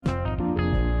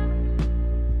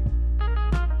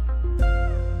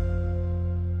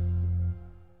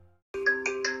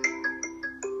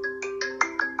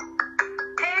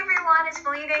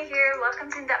welcome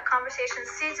to In-Depth Conversations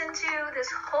Season 2. This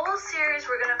whole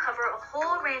series, we're going to cover a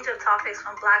whole range of topics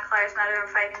from Black Lives Matter and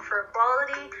fighting for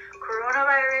equality,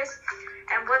 coronavirus,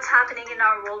 and what's happening in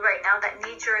our world right now that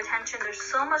needs your attention. There's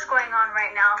so much going on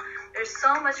right now. There's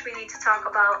so much we need to talk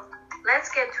about. Let's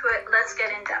get to it. Let's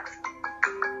get in depth.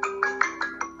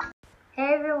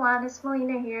 Hey everyone, it's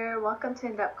Melina here. Welcome to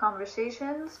In-Depth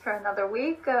Conversations for another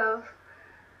week of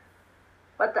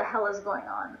what the hell is going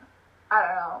on. I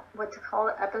don't know what to call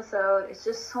the episode. It's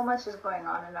just so much is going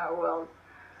on in our world.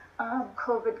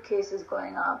 COVID cases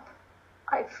going up.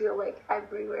 I feel like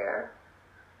everywhere.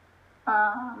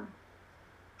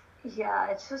 Yeah,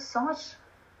 it's just so much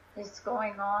is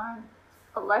going on.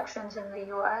 Elections in the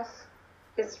US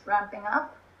is ramping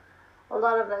up. A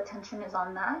lot of the attention is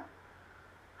on that.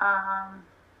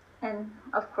 And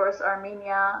of course,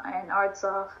 Armenia and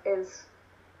Artsakh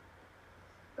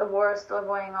the war is still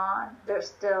going on. There's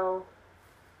still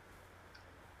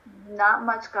not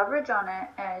much coverage on it,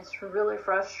 and it's really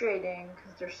frustrating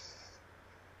because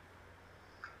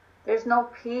there's no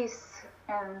peace,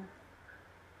 and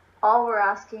all we're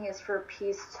asking is for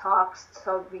peace talks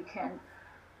so we can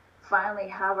finally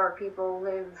have our people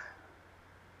live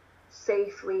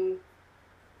safely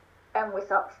and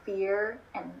without fear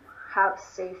and have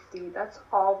safety. That's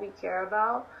all we care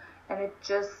about, and it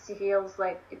just feels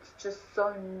like it's just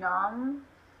so numb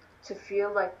to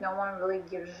feel like no one really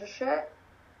gives a shit.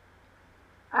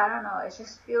 I don't know, it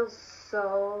just feels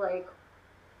so like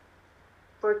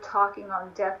we're talking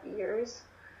on deaf ears.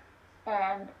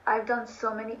 And I've done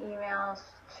so many emails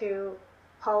to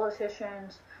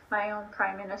politicians, my own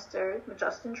Prime Minister,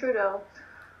 Justin Trudeau,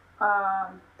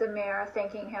 the mayor,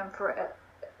 thanking him for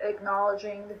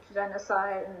acknowledging the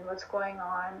genocide and what's going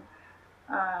on,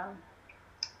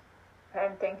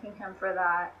 and thanking him for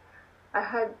that. I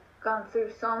had gone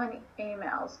through so many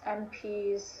emails,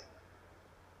 MPs,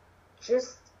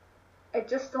 I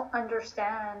just don't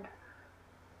understand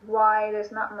why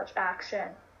there's not much action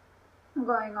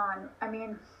going on. I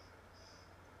mean,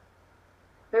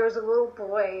 there was a little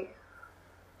boy,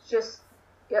 just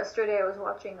yesterday I was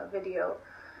watching a video.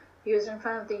 He was in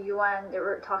front of the UN, they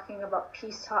were talking about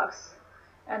peace talks,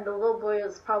 and the little boy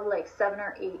was probably like 7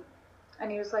 or 8, and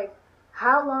he was like,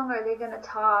 how long are they going to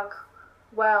talk?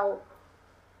 Well,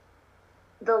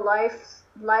 the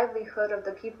livelihood of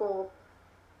the people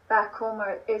back home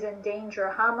is in danger.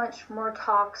 How much more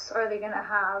talks are they going to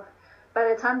have? By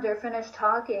the time they're finished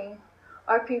talking,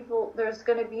 our people, there's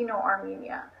going to be no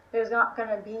Armenia. There's not going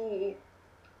to be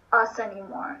us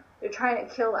anymore. They're trying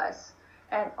to kill us.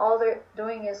 And all they're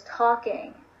doing is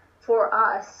talking for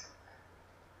us.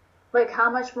 Like, how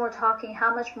much more talking,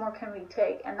 how much more can we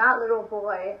take? And that little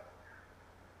boy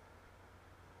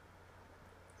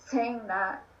saying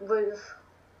that was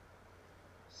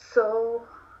so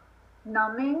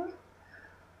numbing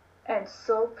and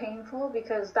so painful,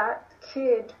 because that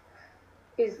kid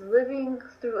is living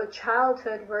through a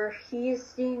childhood where he's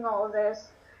seeing all this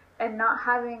and not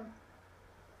having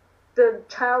the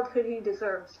childhood he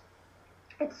deserves.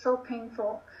 It's so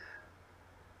painful.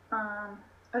 I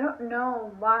don't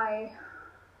know why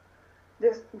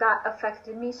that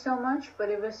affected me so much, but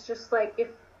it was just like, if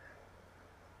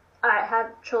I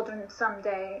had children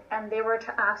someday and they were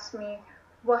to ask me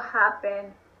what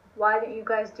happened, why didn't you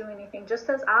guys do anything, just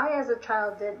as I as a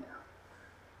child did,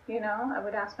 you know, I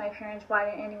would ask my parents, why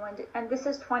didn't anyone do? And this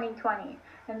is 2020,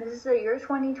 and this is the year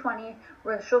 2020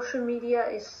 where social media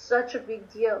is such a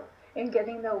big deal in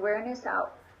getting the awareness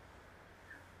out,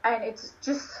 and it's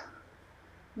just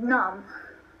numb,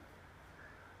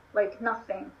 like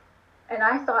nothing. And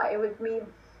I thought it would be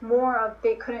more of,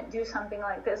 they couldn't do something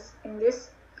like this in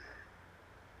this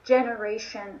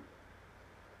generation,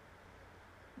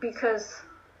 because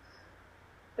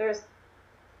there's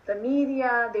the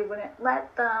media, they wouldn't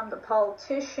let them, the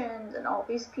politicians and all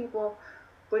these people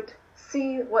would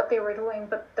see what they were doing,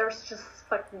 but they're just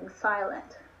fucking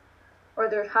silent, or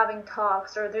they're having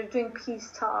talks, or they're doing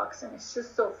peace talks, and it's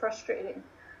just so frustrating.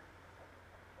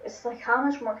 It's like, how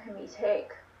much more can we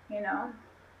take, you know?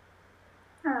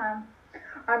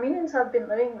 Armenians have been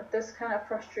living with this kind of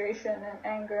frustration and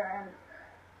anger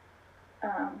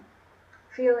and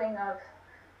feeling of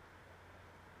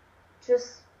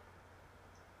just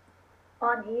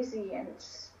uneasy and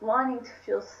just wanting to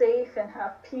feel safe and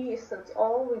have peace. That's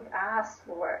all we've asked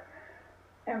for,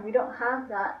 and we don't have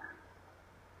that.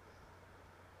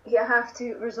 You have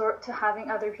to resort to having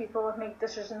other people make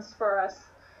decisions for us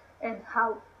and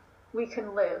how we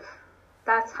can live.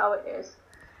 That's how it is,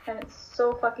 and it's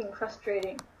so fucking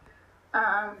frustrating.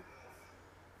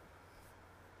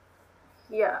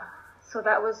 Yeah, so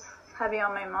that was heavy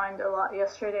on my mind a lot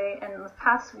yesterday, and the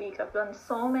past week I've done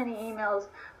so many emails,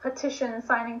 petitions,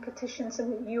 signing petitions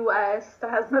in the US that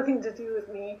has nothing to do with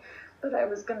me, but I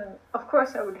was gonna, of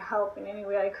course I would help in any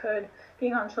way I could,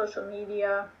 being on social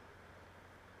media,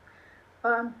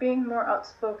 being more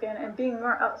outspoken, and being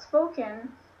more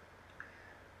outspoken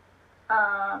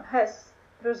has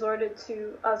resorted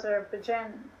to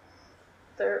Azerbaijan,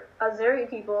 the Azeri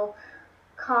people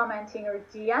commenting or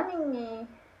DMing me,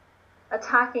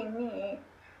 attacking me,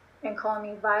 and calling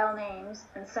me vile names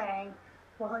and saying,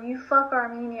 well, you fuck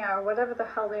Armenia, or whatever the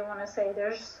hell they want to say.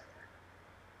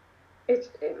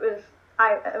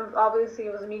 Obviously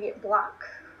it was immediate block,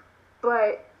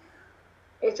 but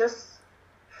it just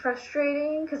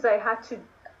frustrating because I had to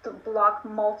block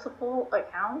multiple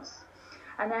accounts,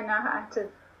 and then I had to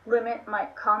limit my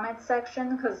comment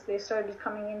section because they started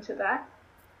coming into that,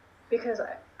 because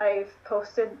I've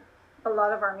posted a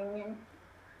lot of Armenian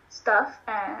stuff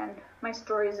and my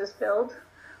stories is filled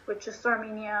with just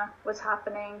Armenia, what's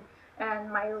happening,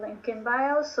 and my link in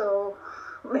bio, so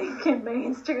link in my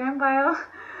Instagram bio,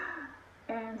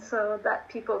 and so that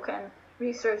people can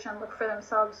research and look for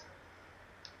themselves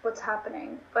what's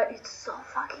happening. But it's so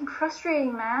fucking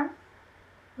frustrating, man.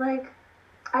 Like,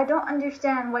 I don't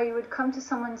understand why you would come to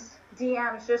someone's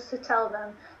DMs just to tell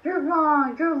them, you're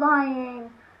wrong, you're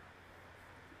lying.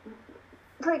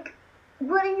 Like,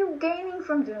 what are you gaining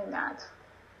from doing that?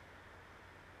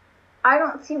 I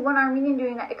don't see one Armenian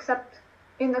doing that except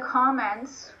in the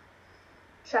comments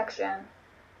section.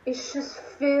 It's just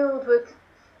filled with,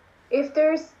 if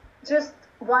there's just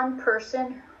one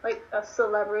person, like a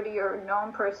celebrity or a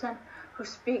known person who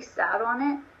speaks out on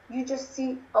it, you just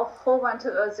see a whole bunch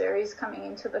of Azeris coming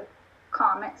into the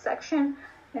comment section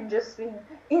and just being,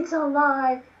 it's a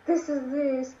lie, this is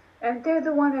this, and they're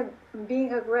the one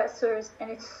being aggressors, and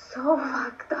it's so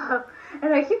fucked up.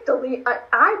 And I keep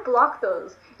I block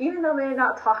those, even though they're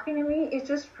not talking to me. It's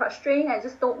just frustrating. I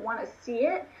just don't want to see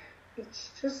it.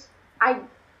 It's just,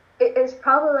 it's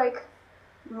probably like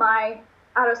my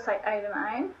out of sight, out of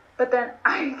mind. But then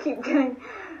I keep getting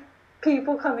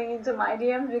people coming into my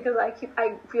DMs because I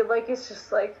feel like it's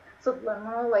just like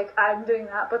subliminal, like I'm doing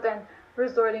that, but then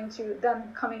resorting to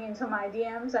them coming into my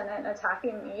DMs and then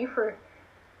attacking me for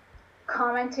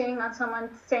commenting on someone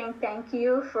saying thank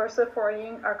you for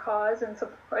supporting our cause and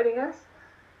supporting us,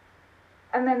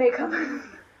 and then they come and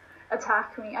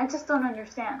attack me. I just don't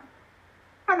understand.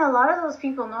 And a lot of those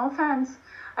people, no offense,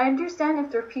 I understand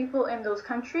if they're people in those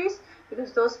countries,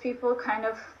 because those people kind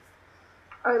of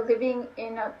are living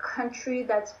in a country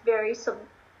that's very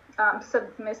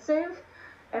submissive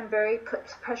and very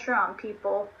puts pressure on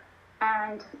people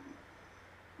and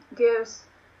gives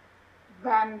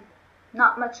them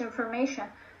not much information.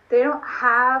 They don't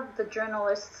have the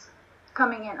journalists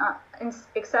coming in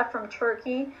except from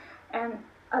Turkey and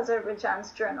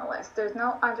Azerbaijan's journalists. There's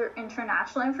no other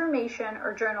international information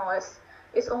or journalists.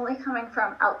 It's only coming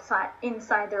from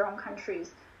inside their own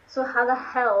countries. So how the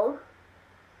hell?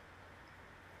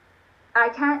 I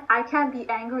can't be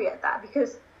angry at that,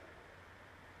 because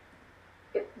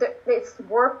it's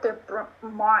warped their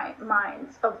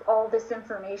minds of all this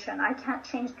information. I can't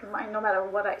change their mind no matter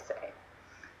what I say.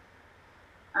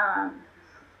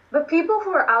 But people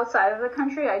who are outside of the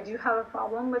country, I do have a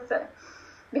problem with it,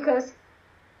 because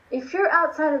if you're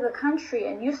outside of the country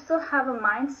and you still have a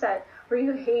mindset where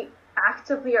you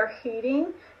actively are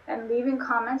hating and leaving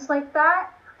comments like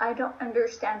that, I don't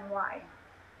understand why.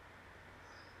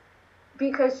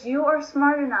 Because you are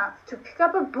smart enough to pick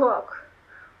up a book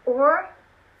or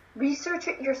research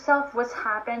it yourself what's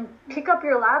happened, pick up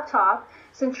your laptop,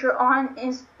 since you're on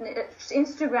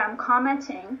Instagram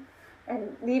commenting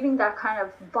and leaving that kind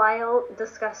of vile,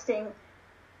 disgusting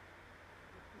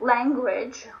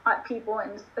language at people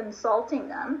and insulting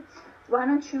them. Why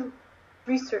don't you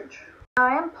research? Now,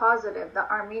 I am positive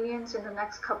that Armenians in the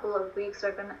next couple of weeks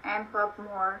are going to amp up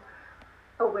more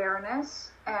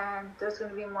awareness, and there's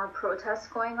going to be more protests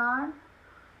going on,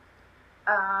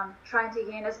 trying to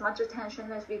gain as much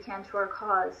attention as we can to our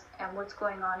cause and what's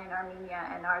going on in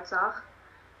Armenia and Artsakh,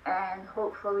 and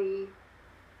hopefully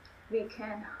we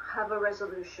can have a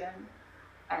resolution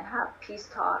and have peace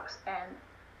talks, and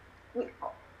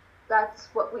that's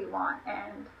what we want,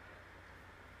 and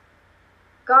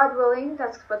God willing,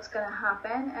 that's what's going to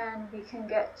happen, and we can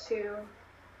get to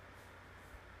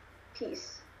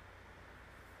peace.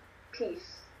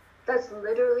 Peace. That's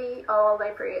literally all I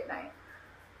pray at night.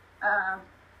 I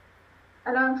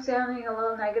know I'm sounding a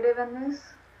little negative in this.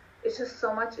 It's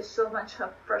so much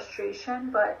of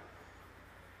frustration, but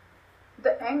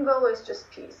the end goal is just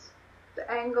peace. The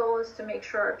end goal is to make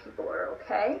sure our people are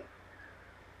okay.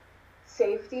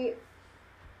 Safety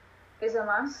is a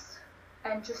must,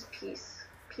 and just peace.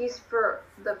 Peace for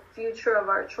the future of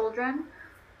our children,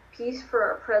 peace for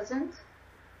our present,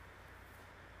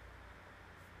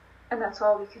 and that's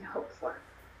all we can hope for.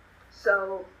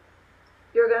 So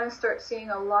you're going to start seeing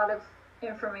a lot of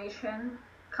information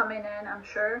coming in, I'm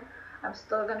sure. I'm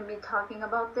still going to be talking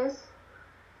about this.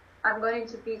 I'm going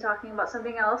to be talking about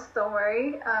something else, don't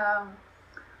worry.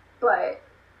 But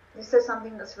this is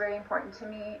something that's very important to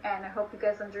me, and I hope you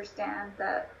guys understand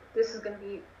that this is going to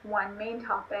be one main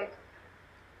topic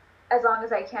as long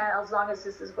as I can, as long as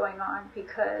this is going on,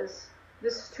 because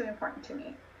this is too important to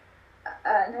me.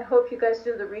 And I hope you guys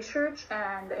do the research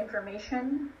and the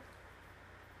information,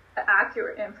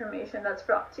 accurate information that's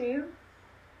brought to you,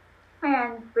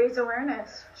 and raise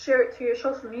awareness. Share it to your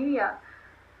social media.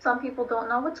 Some people don't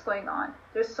know what's going on.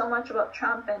 There's so much about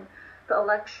Trump and the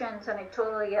elections, and I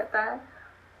totally get that.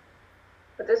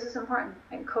 But this is important,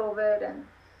 and COVID, and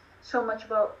so much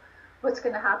about what's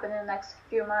going to happen in the next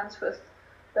few months with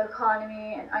the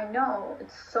economy. And I know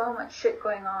it's so much shit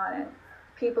going on, and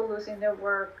people losing their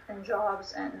work and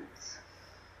jobs, and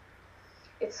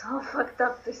it's all fucked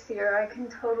up this year. I can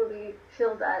totally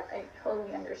feel that. I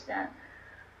totally understand.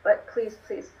 But please,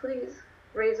 please, please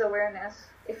raise awareness.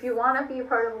 If you want to be a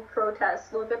part of a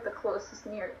protest, look at the closest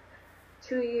near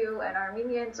to you. And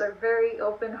Armenians are very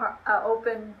open,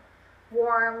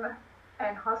 warm,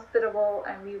 and hospitable,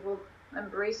 and we will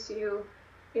embrace you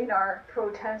in our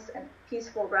protest and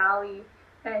peaceful rally,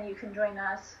 and you can join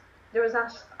us. There was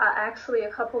actually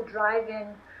a couple drive-in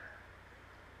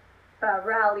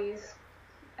rallies,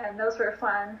 and those were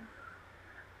fun.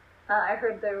 I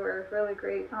heard they were really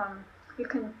great. You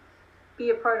can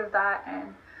be a part of that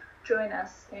and join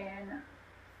us in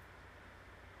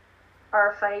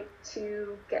our fight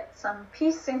to get some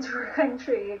peace into our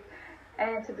country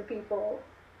and to the people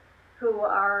who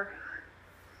are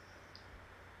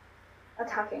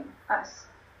attacking us.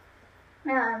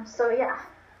 So yeah,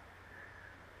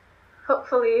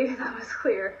 hopefully that was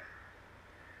clear.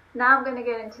 Now I'm going to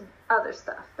get into other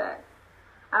stuff that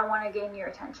I want to gain your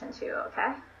attention to,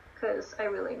 okay? Because I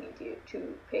really need you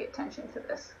to pay attention to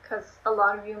this, because a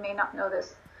lot of you may not know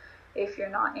this if you're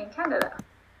not in Canada.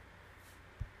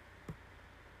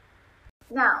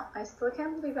 Now, I still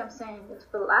can't believe I'm saying this,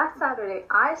 but last Saturday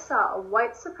I saw a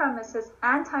white supremacist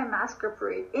anti-masker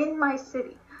parade in my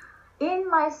city. In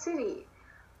my city.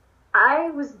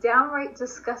 I was downright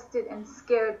disgusted and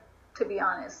scared, to be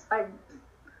honest. I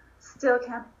still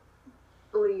can't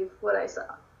believe what I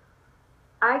saw.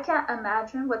 I can't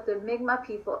imagine what the Mi'kmaq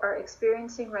people are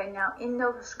experiencing right now in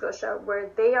Nova Scotia, where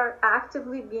they are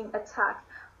actively being attacked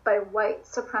by white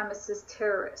supremacist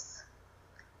terrorists.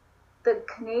 The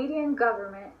Canadian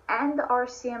government and the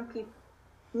RCMP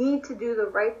need to do the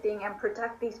right thing and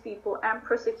protect these people and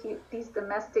prosecute these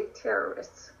domestic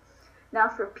terrorists. Now,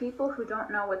 for people who don't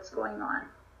know what's going on,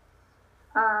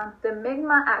 the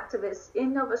Mi'kmaq activists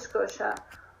in Nova Scotia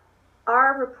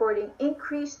are reporting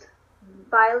increased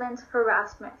violent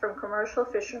harassment from commercial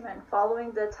fishermen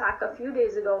following the attack a few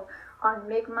days ago on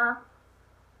Mi'kmaq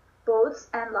boats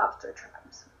and lobster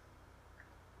traps.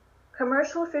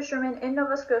 Commercial fishermen in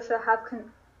Nova Scotia have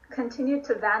continued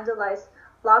to vandalize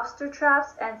lobster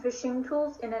traps and fishing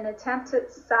tools in an attempt to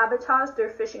sabotage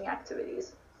their fishing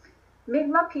activities.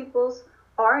 Mi'kmaq peoples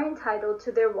are entitled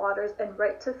to their waters and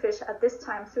right to fish at this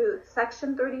time through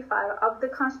Section 35 of the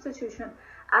Constitution,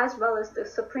 as well as the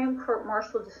Supreme Court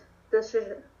martial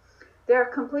decision. They are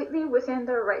completely within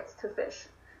their rights to fish.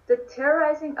 The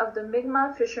terrorizing of the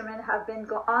Mi'kmaq fishermen have been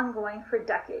ongoing for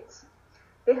decades.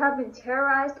 They have been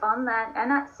terrorized on land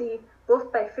and at sea,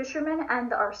 both by fishermen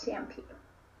and the RCMP.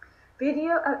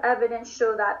 Video evidence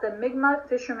show that the Mi'kmaq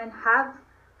fishermen have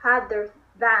had their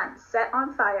vans set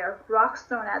on fire, rocks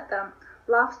thrown at them,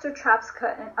 lobster traps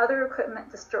cut, and other equipment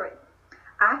destroyed.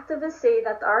 Activists say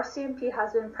that the RCMP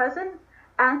has been present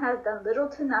and has done little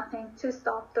to nothing to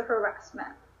stop the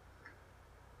harassment.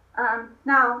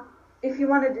 Now, if you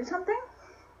want to do something,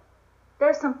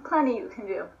 there's plenty you can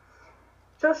do.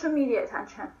 Social media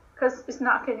attention, because it's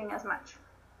not getting as much.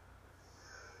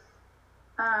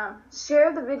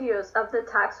 Share the videos of the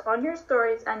attacks on your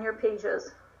stories and your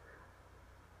pages.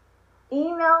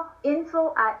 Email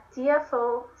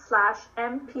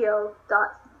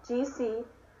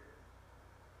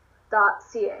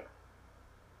info@dfo/mpo.gc.ca.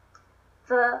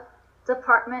 The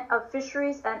Department of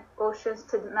Fisheries and Oceans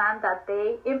to demand that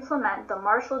they implement the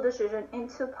Marshall Decision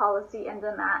into policy and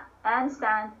demand and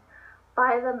stand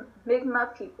by the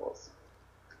Mi'kmaq peoples.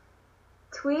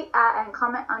 Tweet at and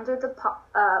comment under the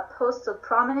posts of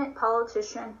prominent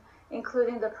politicians,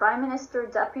 including the Prime Minister,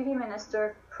 Deputy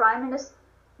Minister,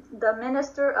 the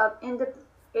Minister of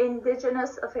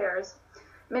Indigenous Affairs,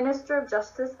 Minister of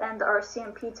Justice, and the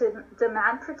RCMP to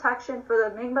demand protection for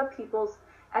the Mi'kmaq peoples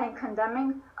and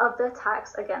condemning of the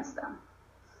attacks against them.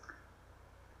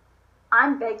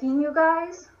 I'm begging you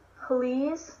guys,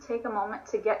 please take a moment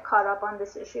to get caught up on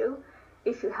this issue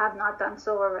if you have not done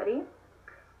so already.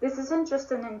 This isn't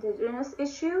just an Indigenous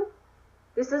issue.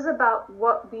 This is about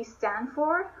what we stand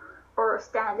for or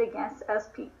stand against as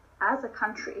a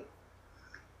country.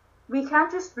 We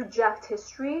can't just reject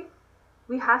history.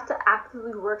 We have to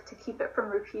actively work to keep it from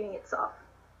repeating itself.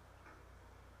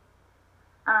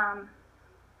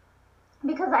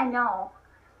 Because I know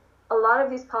a lot of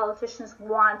these politicians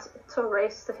want to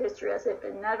erase the history as if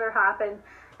it never happened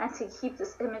and to keep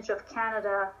this image of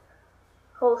Canada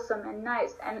wholesome and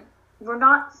nice. And we're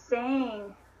not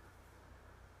saying,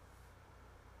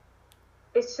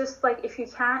 it's just like, if you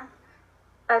can't,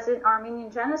 as in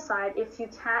Armenian genocide, if you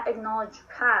can't acknowledge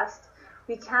the past,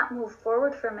 we can't move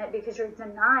forward from it because you're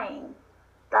denying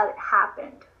that it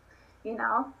happened, you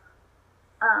know?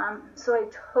 So I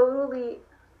totally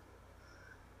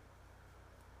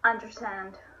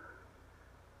understand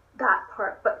that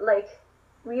part, but like,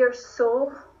 we are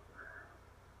so,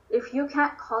 if you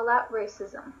can't call that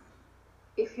racism,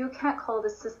 if you can't call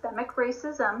this systemic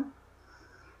racism,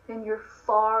 then you're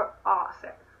far off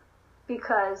it,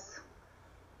 because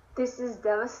this is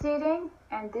devastating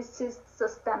and this is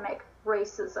systemic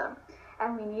racism,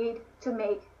 and we need to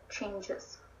make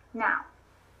changes now.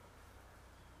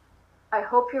 I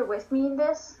hope you're with me in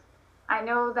this. I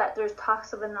know that there's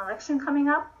talks of an election coming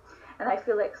up, and I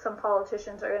feel like some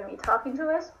politicians are going to be talking to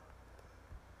us.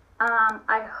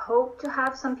 I hope to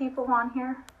have some people on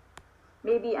here,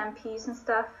 maybe MPs and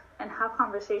stuff, and have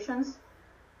conversations,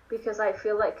 because I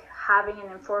feel like having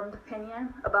an informed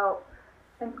opinion about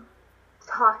and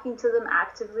talking to them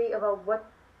actively about what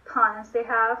plans they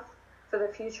have for the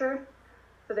future,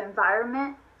 for the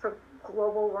environment, for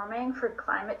global warming, for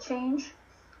climate change,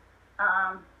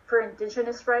 for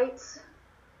Indigenous rights,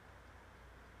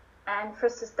 and for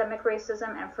systemic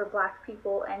racism, and for Black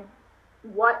people, and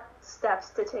what steps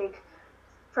to take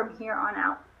from here on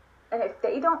out. And if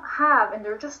they don't have, and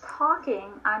they're just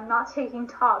talking, I'm not taking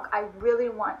talk, I really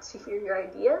want to hear your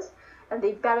ideas, and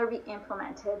they better be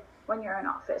implemented when you're in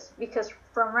office. Because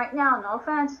from right now, no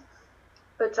offense,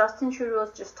 but Justin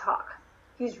Trudeau's just talk.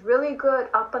 He's really good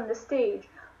up on the stage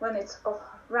when it's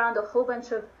around a whole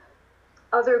bunch of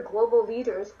other global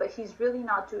leaders, but he's really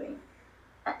not doing.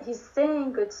 He's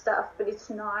saying good stuff, but it's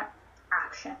not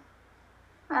action.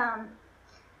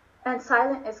 And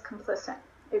silent is complicit.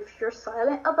 If you're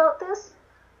silent about this,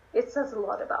 it says a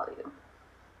lot about you.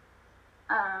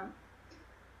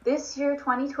 This year,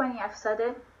 2020, I've said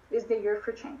it, is the year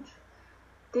for change.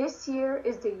 This year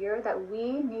is the year that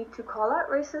we need to call out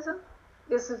racism.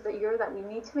 This is the year that we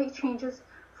need to make changes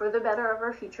for the better of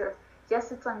our future.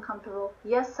 Yes, it's uncomfortable.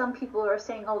 Yes, some people are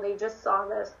saying, oh, they just saw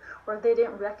this, or they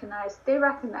didn't recognize. They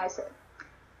recognize it.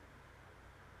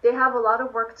 They have a lot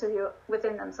of work to do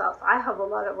within themselves. I have a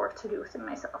lot of work to do within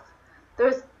myself.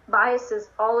 There's biases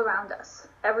all around us.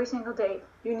 Every single day,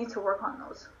 you need to work on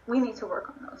those. We need to work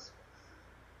on those.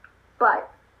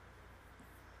 But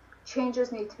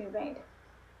changes need to be made.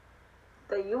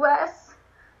 The US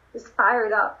is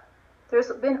fired up. There's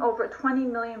been over 20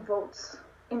 million votes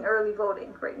in early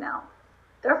voting right now.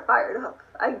 They're fired up.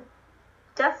 I'm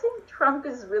guessing Trump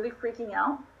is really freaking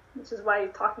out, which is why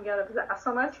he's talking out of his ass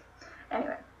so much.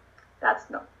 Anyway, that's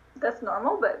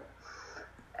normal, but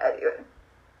anyway,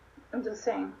 I'm just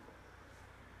saying.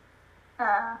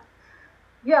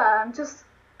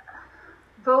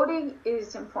 Voting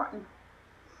is important.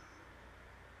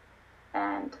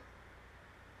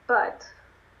 But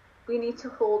we need to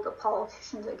hold the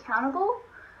politicians accountable,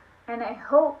 and I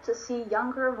hope to see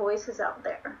younger voices out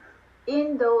there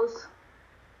in those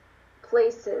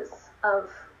places of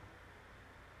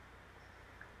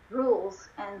rules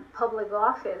and public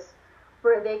office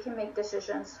where they can make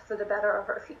decisions for the better of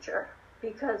our future,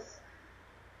 because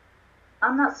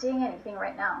I'm not seeing anything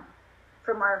right now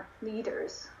from our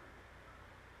leaders.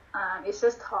 It's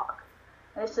just talk,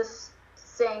 and it's just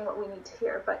saying what we need to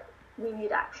hear, but we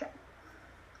need action.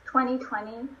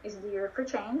 2020 is the year for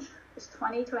change.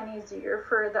 2020 is the year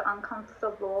for the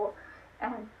uncomfortable,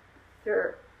 and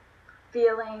your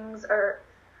feelings are,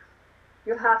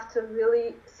 you have to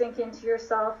really sink into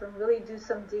yourself and really do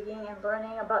some digging and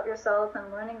learning about yourself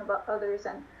and learning about others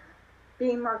and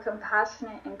being more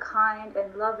compassionate and kind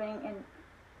and loving, and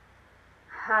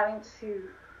having to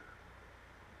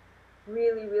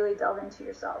really, really delve into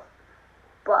yourself.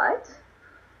 But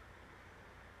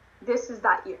this is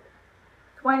that year.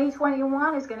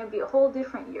 2021 is going to be a whole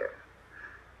different year.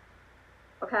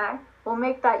 okay? We'll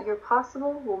make that year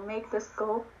possible. We'll make this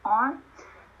go on.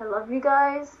 I love you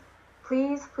guys.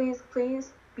 Please, please,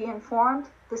 please be informed.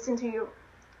 Listen to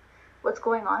what's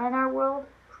going on in our world.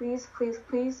 Please, please,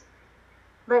 please.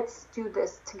 Let's do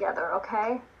this together,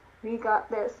 okay? We got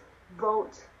this.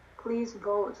 Vote. Please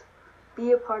vote.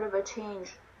 Be a part of a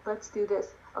change. Let's do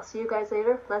this. I'll see you guys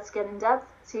later. Let's get in depth.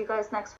 See you guys next week.